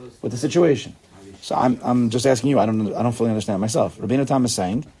fit with the situation. So I'm just asking you. I don't fully understand it myself. Rabbeinu Tam is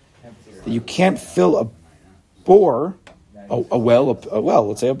saying that you can't fill a bore, a well,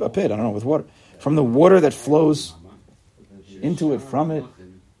 let's say a pit. I don't know, with water from the water that flows into it from it.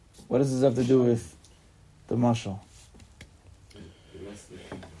 What does this have to do with the mashal?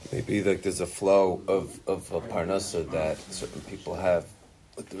 Maybe like there's a flow of a parnasa that certain people have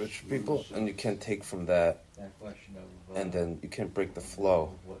with the rich people, and you can't take from that, and then you can't break the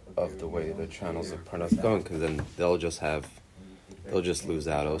flow of the way the channels of parnasa going, because then they'll just lose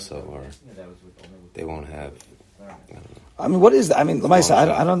out also, or they won't have. I mean, what is that? I mean, Lamaisa,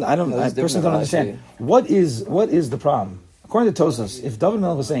 I personally don't understand. What is the problem? According to Tosas, if David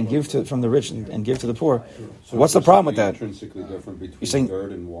Melech was saying give from the rich and give to the poor, so what's the problem with that? Intrinsically different between You're saying,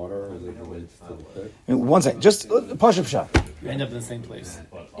 dirt and water as it relates to the pit? I mean, one second, just Pashup shot. You end up in the same place.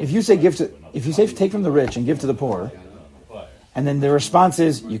 If you say take from the rich and give to the poor, and then the response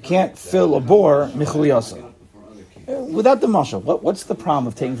is you can't fill a bore michuliyasa. Without the mashal, what's the problem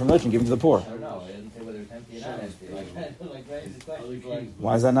of taking from the rich and giving to the poor?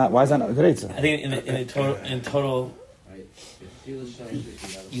 Why is that not great? I think in total, you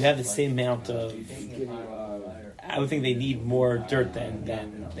have the same amount of. I would think they need more dirt than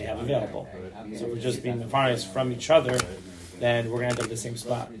they have available. So we're just being defined from each other. Then we're going to end up at the same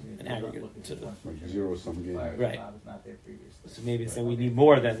spot in aggregate. Zero sum game. Right. So maybe it's that we need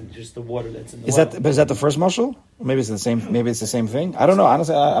more than just the water that's in the well. Is that the first mashal? Or maybe it's the same. Maybe it's the same thing. I don't know.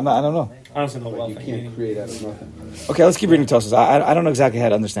 Honestly, I don't know. Honestly, no well. You can't create out of nothing. Okay, let's keep reading Tosas. I don't know exactly how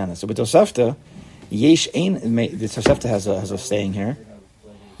to understand this. So with Tosefta, Yesh Ein. The Tosefta has a saying here.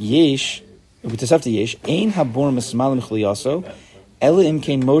 Yesh with Tosefta Yesh Ein Habor Mismal Mechliyaso Ela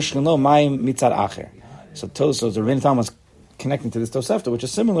Imkein Moshkin Lo Mayim Mitzad Acher. So the Rebbeinu Tam was connecting to this Tosefta, which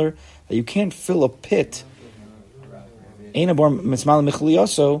is similar, that you can't fill a pit Ein Habor Mismal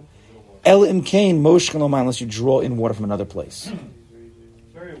Mechliyaso Ela Imkein Moshkin Lo Mayim, unless you draw in water from another place.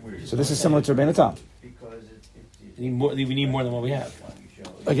 So this is similar to Rebbeinu Tam. We need more than what we have.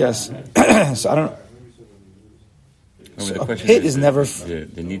 I guess. So I don't know. So the a question pit is never... the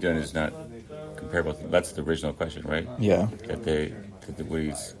nidon is not comparable. That's the original question, right? Yeah.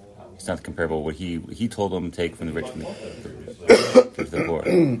 It's not comparable. What he told them take from the rich and to the poor.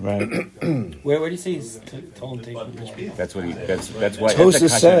 Right. Where do you say he's told them take from the rich people? That's what that's why Tosa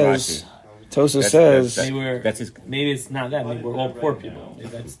says maybe it's not that. Maybe we're all poor people. Maybe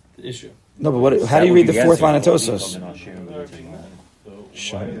that's the issue. No, but how do you read the fourth line of Tosos?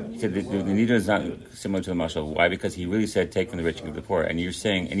 He said the nidon is not similar to the mashal. Why? Because he really said take from the rich and give to the poor, and you're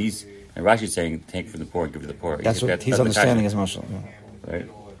saying, and Rashi's saying take from the poor and give to the poor. That's what he's understanding as mashal. Yeah. Right.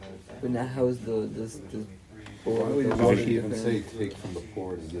 But now, how is this bore? Why should you even say take from the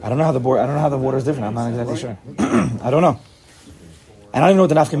poor? I don't know how the water is different. I'm not exactly sure. I don't know. And I don't even know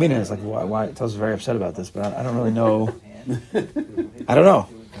what the nafkamina is. Like why Tosos is very upset about this, but I don't really know. I don't know.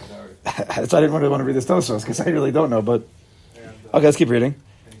 That's why I didn't really want to read this Tosos, because I really don't know. But okay, let's keep reading.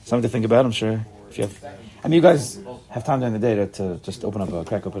 Something to think about, I'm sure. If you have, I mean, you guys have time during the day to just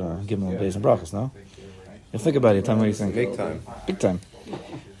crack open a gimel and beis and brachas, no? You think about it. Tell me what you think. Big time.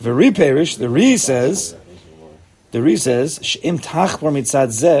 V'ri perish. The Ri says, She'im tachbor mitzad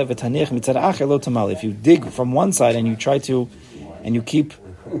zeh v'taniach mitzad acher lo tamal. If you dig from one side and you keep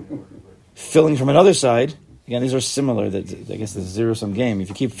filling from another side. Again, these are similar. I guess the zero-sum game. If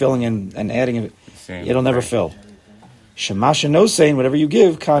you keep filling and adding, it'll never fill. Shemasha no saying whatever you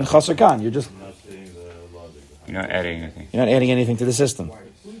give, kan chaser kan. You're not adding anything. You're not adding anything to the system.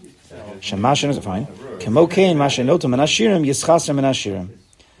 Shemasha no fine. Kemo kain masha notam menashirim yischaser menashirim.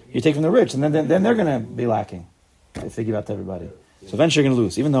 You take from the rich, and then they're going to be lacking if they give out to everybody. So eventually you're going to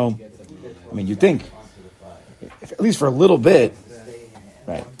lose. Even though, I mean, you think, at least for a little bit,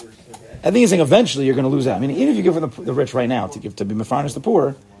 right? I think he's saying eventually you're going to lose out. I mean, even if you give from the rich right now to be mefarnish the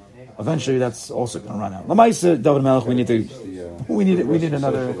poor, eventually that's also going to run out. Lamaisa, David Melech, we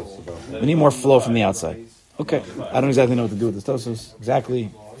need more flow from the outside. Okay, I don't exactly know what to do with this Tosos exactly,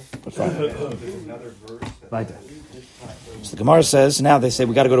 but fine. Right there. So the Gemara says now they say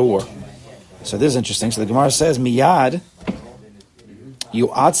we got to go to war. So this is interesting. So the Gemara says miyad you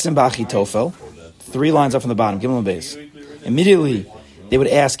atzim b'achitofel, 3 lines up from the bottom. Give them a base. Immediately. They would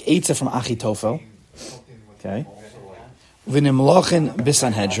ask Eitzah from Achitofel. Okay. V'nimlochin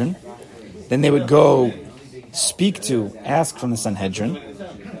b'Sanhedrin. Then they would go ask from the Sanhedrin.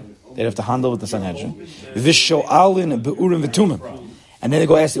 They'd have to handle with the Sanhedrin. V'sho'alin be'urim v'tumim. And then they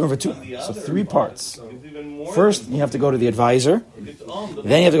go ask the urim v'tumim. So 3 parts. First, you have to go to the advisor.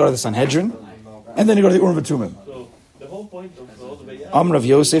 Then you have to go to the Sanhedrin. And then you go to the urim v'tumim. Rav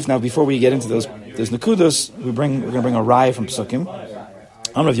Yosef. Now, before we get into those Nakudos, we're going to bring a raya from Psukim.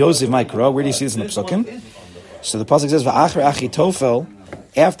 Amrav Yosef Mikra. Where do you see this in the Psukim? So the pasuk says Va'achar Achitofel.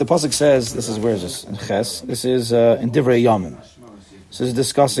 After the pasuk says, this is where is this in Ches? This is in Divrei Yamim. This is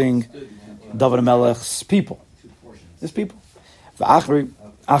discussing David Melech's people. His people. Va'achar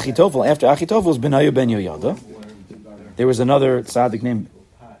Achitofel. After Achitofel was Benayu ben Yoyada. There was another tzaddik named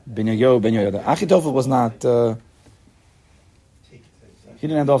Benayu ben Yoyada. Achitofel was not. He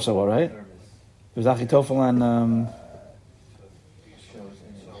didn't end off so well, right? It was Achitofel and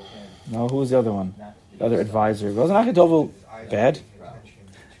no, who was the other one? The other advisor. Wasn't Achitofel bad?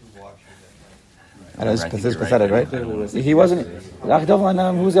 I know, this is pathetic, right? He wasn't. Achitofel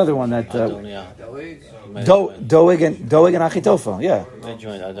and who was the other one that? Doeg and Achitofel, yeah. They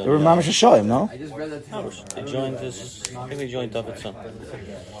joined. They were Mamash Hashoim, no? They joined this. I think they joined David's son.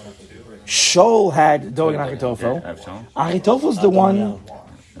 Shaul had Doeg and Achitofel. Achitofel's the one.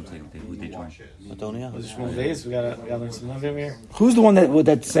 Adonia. Those are days. We gotta learn some love here. Who's the one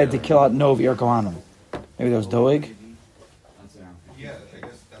that said to kill out Nov Ir Kohanim? Maybe that was Doeg.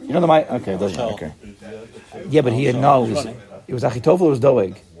 You know the mic? Okay, it doesn't matter. Okay. Yeah, but he had no. It was Achitofel or it was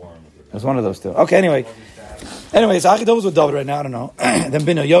Doeg? It was one of those two. Okay, anyways, Achitofel's with David right now. I don't know. Then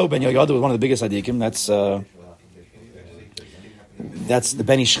Ben Yoyada was one of the biggest adikim. That's the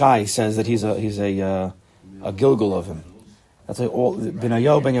Ben Ishchai says that he's a Gilgal of him. That's like all Ben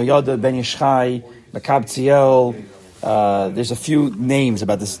Yoyada, Ben Ishchai, Makab. There's a few names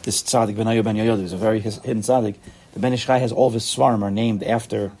about this tzaddik Ben Yoyada. There's a very hidden tzaddik. The Ben Ishchai has all of his svarim are named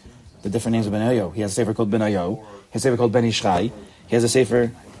after the different names of Ben Yoyada. He has a sefer called Ben Yoyada. He has a sefer called Ben Ishchai. He has a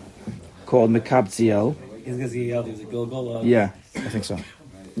sefer called Makab. He's a Gilgal. Yeah, I think so.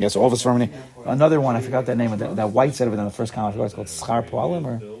 Yeah, so all of his svarim name. Another one, I forgot that name. That white set of it in the first comment. I forgot it's called Schar Poalim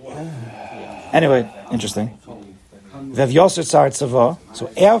or. Anyway, interesting. Ve'ev Yosser Tzar Tzava. So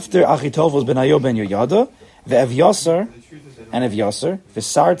after Achitofel's Benayo ben Yoyada, Ve'ev Yosser and Ev Yosser,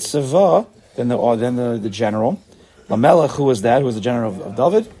 V'Sar Tzava, then the general, Lamelech, who was that? Who was the general of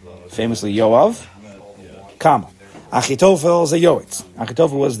David? Famously Yoav. Kama. Achitofel is a Yoetz.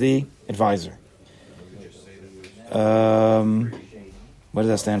 Achitofel was the advisor. What does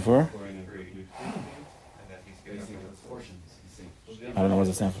that stand for? I don't know what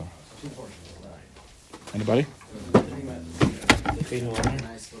does that stand for. Anybody?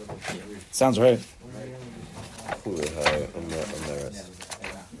 Sounds right.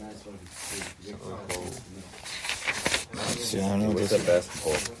 See, I don't know. What's that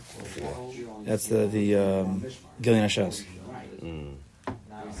basketball? That's the Gilead Hashas.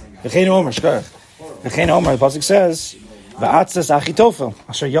 V'chein Omer, shkar. V'chein Omer, the pasuk says, "Va'atzes Achitofel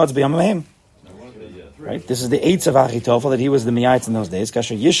asher yodz b'yamim." Right. This is the eights of Achitofel that he was the miyaitz in those days.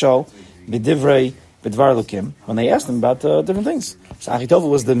 Kasher Yishol b'divrei b'dvar lukim. When they asked him about different things, so Achitofel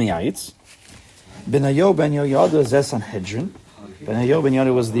was the miyaitz. Benayo ben Yoyada zeh Sanhedrin. Benayo ben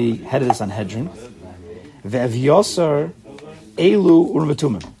Yoyada was the head of the Sanhedrin. Ve'ev Yosser elu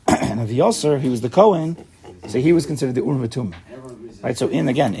urmetumim. And Ev Yosser, he was the Kohen, so he was considered the urmetumim. Right. So in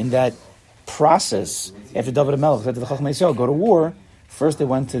that process, after David Melech said to the Chachmei Yisrael, go to war. First they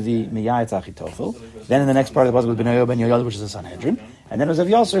went to the Miyayat Achitofel. Then in the next part of the pasuk was Benayo ben Yoyada, which is the Sanhedrin. And then it was Ev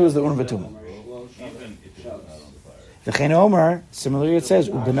Yosser, who was the urmetumim. The Chen Omer, similarly it says,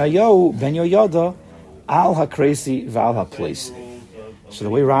 Ubenayo ben Yoyada al hakresi v'al haplesi. So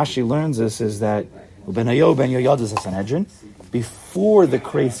the way Rashi learns this is that Ubenayo ben Yoyada is a Sanhedrin before the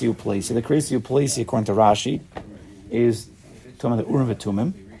kresi uplesi. The kresi uplesi, according to Rashi, is talking about the Urim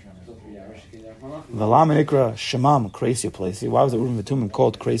v'Tumim. V'lam nikra shemam kresi uplesi. Why was the Urim v'Tumim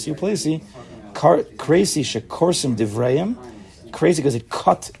called kresi uplesi? Kresi shekorsim divreim. Kresi because it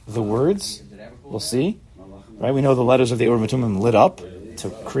cut the words. We'll see. Right, we know the letters of the Urim v'Tumim lit up to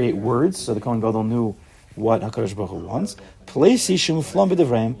create words, so the Kohen Gadol knew what Hakadosh Baruch Hu wants. Plesi shemuflam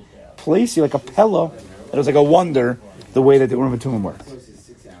b'divreim. Plesi like a pella. It was like a wonder the way that the Urim v'Tumim worked.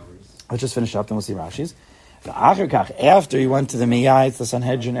 Let's just finish up, then we'll see Rashi's. After he went to the Miyayit, the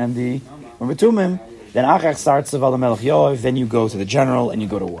Sanhedrin, and the Urim v'Tumim, then Achach starts of Melech Yoav. Then you go to the general and you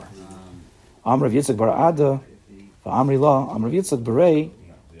go to war. Amrav Yitzchak bar Ada, Amri La, Amrav Yitzchak barei.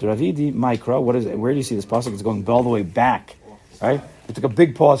 Dravidi Mikra, what is it? Where do you see this pasuk? It's going all the way back, right? It took a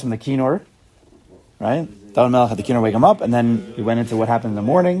big pause from the Kinor, right? David Melech had the Kinor wake him up, and then we went into what happened in the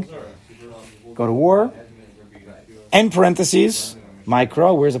morning. Go to war. End parentheses.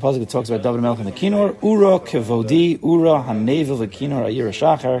 Mikra, where's the pasuk that talks about David Melech and the Kinor? Ura kevodi, Ura hanevel the Kinor ayir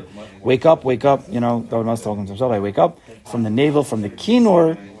shachar. Wake up. You know, David Melech talking to himself. I wake up from the navel, from the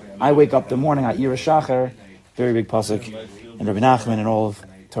Kinor. I wake up the morning ayir shachar. Very big pasuk, and Rabbi Nachman and all of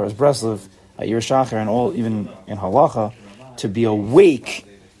Torah's Breslov, Ayir Shachar, and all, even in Halacha, to be awake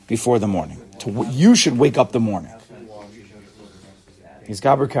before the morning. You should wake up the morning. He's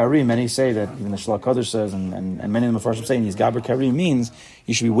Gaber Kari. Many say that, even the Shalach Kodesh says, and many of the Mefarshim say, he's Gaber Kari means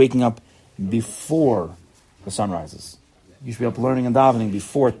you should be waking up before the sun rises. You should be up learning and davening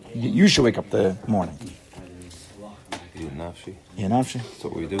before, you should wake up the morning. Nafshi. Yeah, Nafshi. That's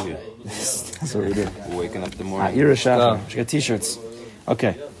what we do here. That's what we do. We're waking up the morning. Ira Shachar. We should get t-shirts.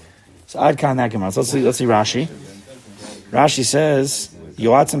 Okay. So Ad Kan Nakimas. Let's see Rashi. Rashi says,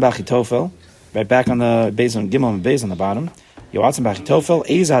 Yoatzim B'Achitofel, right back on the base on Gimel and base on the bottom. Yoatzim B'Achitofel,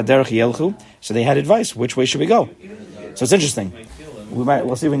 Eza Derech Yelchu. So they had advice. Which way should we go? So it's interesting.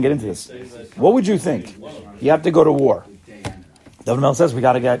 We'll see if we can get into this. What would you think? You have to go to war. David Mel says we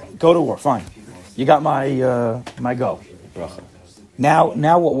got to go to war. Fine. You got my my go.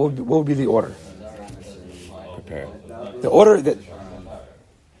 Now what would be the order? Prepare. The order that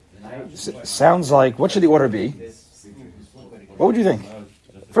sounds like, what should the order be? What would you think?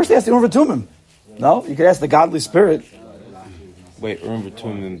 First they ask the Tumim. No? You could ask the godly spirit. Wait, remember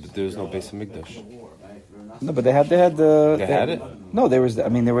Tumim, there was no base of Mikdash. No, but they had it? No, there was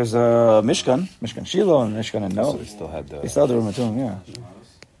Mishkan Shiloh and Mishkan and no. So they still had the Tumim, yeah.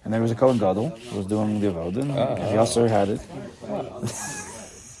 And there was a Kohen Gadol who was doing the Avodah. Yasser had it.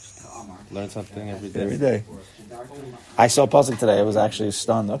 Learn something every day. Every day. I saw a pasuk today. I was actually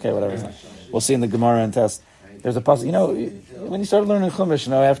stunned. Okay, whatever. We'll see in the Gemara and test. There's a pasuk. When you start learning Chumash,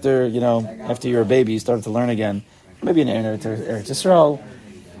 after you're a baby, you started to learn again. Maybe in Eretz Yisrael.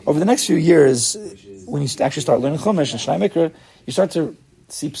 Over the next few years, when you actually start learning Chumash and Shnai Mikra, you start to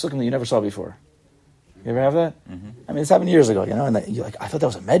see psukim that you never saw before. You ever have that? Mm-hmm. I mean, it's happened years ago, and you're like, I thought that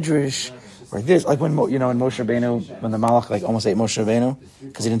was a medrash, or this, like when in Moshe Rabbeinu, when the Malach almost ate Moshe Rabbeinu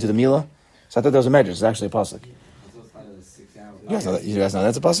because he didn't do the Milah. So I thought that was a medrash. It's actually a pasuk. You guys know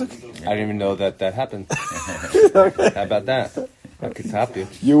that's a pasuk? I didn't even know that happened. Okay. How about that? I could top you.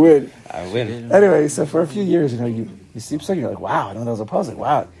 You win. I win. Anyway, so for a few years, you see psukim, you're like, wow, I know that was a pasuk.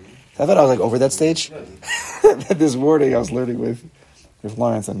 Wow. So I thought I was like over that stage. This morning I was learning with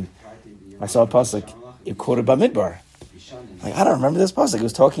Lawrence, and I saw a pasuk. It quoted Bamidbar. Like, I don't remember this pasuk. It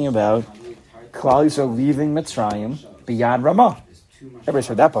was talking about Klal Yisrael leaving Mitzrayim Biyad Ramah. Everybody's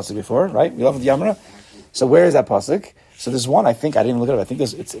heard that pasuk before, right? We love the Yamra. So where is that pasuk? So there's one. I think I didn't look it up. I think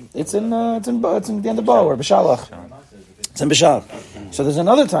it's in the end of Bo or B'Shalach. It's in B'Shalach. So there's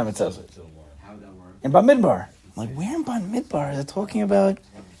another time it says it in Bamidbar. I'm like, where in Bamidbar is it talking about?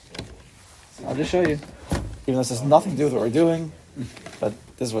 I'll just show you. Even though this has nothing to do with what we're doing, but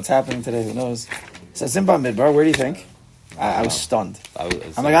this is what's happening today. Who knows? It says in Bamidbar. Where do you think? I was stunned. I'm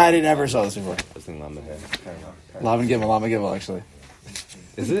like, I didn't ever saw this before. Lavan Gimel, actually.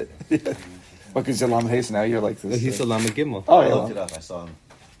 Is it? Yeah. What, because you're Lama Hayes now? You're like this. He's a Lama Gimel. Oh, I yeah. looked it up. I saw him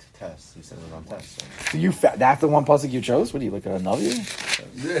test. He said it was on test. So that's the one pasuk you chose? What do you look at? Another?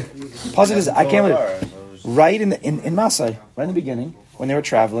 Pasuk is, I can't believe, right in Masai, right in the beginning, when they were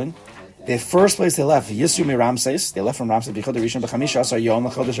traveling, the first place they left, Yisru Mi Ramses, they left from Ramses, B'chod Rishon, B'chamisha Asar Yom,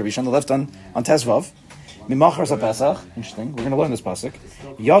 L'chodesh Rishon, they left on Tezvav, Mimachar Pesach, interesting, we're going to learn this pasuk,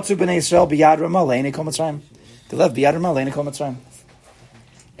 Yotzu B'nei Yisrael B'yad Ramah, Le'nei Kol Mitzrayim, they left B'yad Ramah, Le'nei Kol Mitzrayim.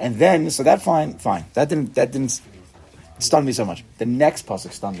 And then, so that fine. That didn't stun me so much. The next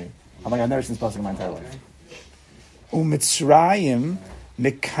pasuk stunned me. I'm like, I've never seen this pasuk in my entire life. U'Mitzrayim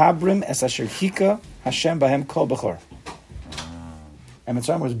Mekabrim es asher hika Hashem bahem kol b'chor. And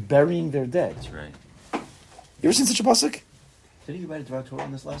Mitzrayim was burying their dead. That's right. You ever seen such a pasuk? Didn't you write a direct Torah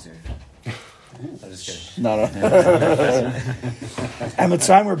on this last year? I'm just kidding. No. And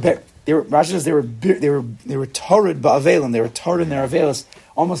Mitzrayim were Rashi says they were torrid ba'avelim. They were torrid in their avelis,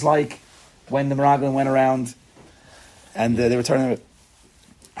 almost like when the Meraglim went around and they were turning.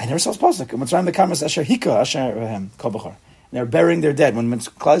 I never saw this pasuk. Mitzrayim bekamas asher hika asher kol b'chor. They're burying their dead. When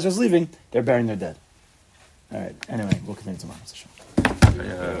Klal Yisrael was leaving, they're burying their dead. All right. Anyway, we'll continue tomorrow. Does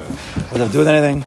that do with anything?